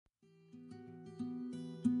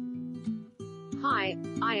Hi,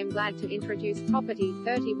 I am glad to introduce property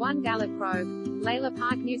 31 Gallop Grove, Lalor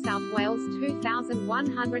Park, New South Wales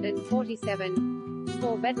 2147.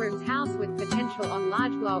 4 bedrooms house with potential on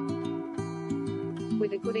large block.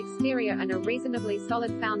 With a good exterior and a reasonably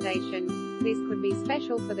solid foundation. This could be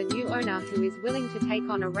special for the new owner who is willing to take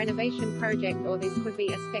on a renovation project, or this could be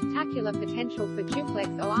a spectacular potential for duplex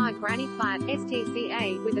or granny flat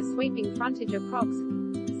STCA with a sweeping frontage approx.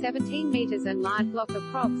 17 meters and large block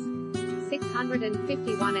approx.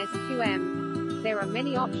 651 SQM. There are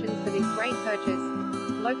many options for this great purchase.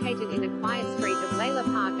 Located in a quiet street of Lalor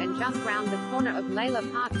Park and just round the corner of Lalor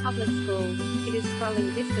Park Public School, it is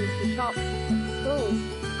strolling distance to shops, schools,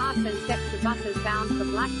 parks and steps to buses bound for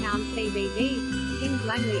Blacktown CBD, Kings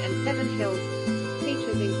Langley and Seven Hills.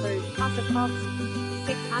 Features include plus approx.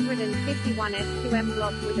 651 SQM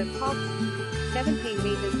block with approx. 17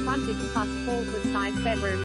 meters frontage plus 4 good-sized bedrooms.